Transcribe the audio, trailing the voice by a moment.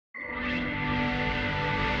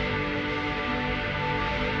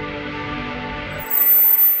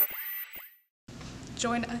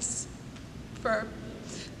join us for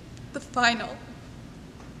the final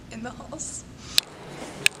in the halls.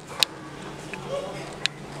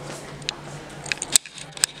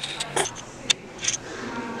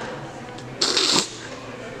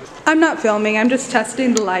 I'm not filming, I'm just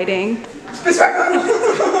testing the lighting.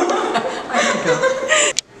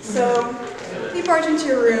 So, we barge into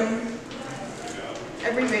your room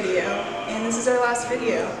every video, and this is our last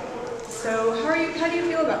video. So, how do you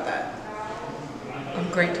feel about that?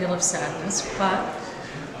 A great deal of sadness, but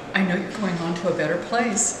I know you're going on to a better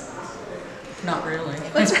place. Not really.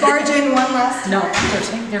 Let's barge in one last time.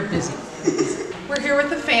 No, they're busy. We're here with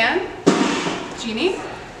the fan, Jeannie.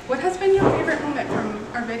 What has been your favorite moment from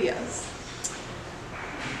our videos?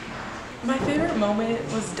 My favorite moment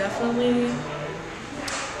was definitely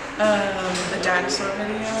the dinosaur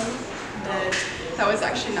video. That was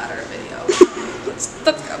actually not our video. Let's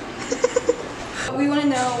go. We want to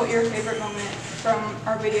know what your favorite moment from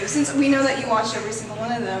our videos, since we know that you watched every single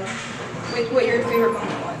one of them, what your favorite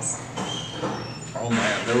moment was. Oh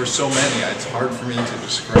man, there were so many, it's hard for me to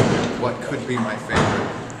describe what could be my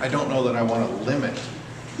favorite. I don't know that I want to limit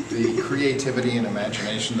the creativity and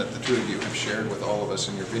imagination that the two of you have shared with all of us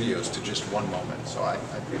in your videos to just one moment. So I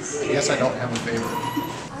guess I don't have a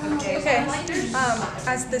favorite. Okay,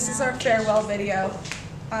 as this is our farewell video,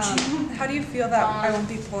 how do you feel that I won't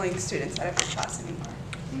be pulling students out of your class anymore?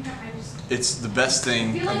 It's the best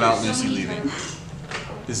thing about Lucy leaving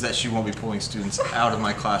is that she won't be pulling students out of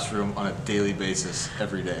my classroom on a daily basis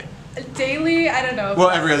every day. Daily? I don't know. Well,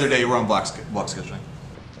 every other day we're on block scheduling.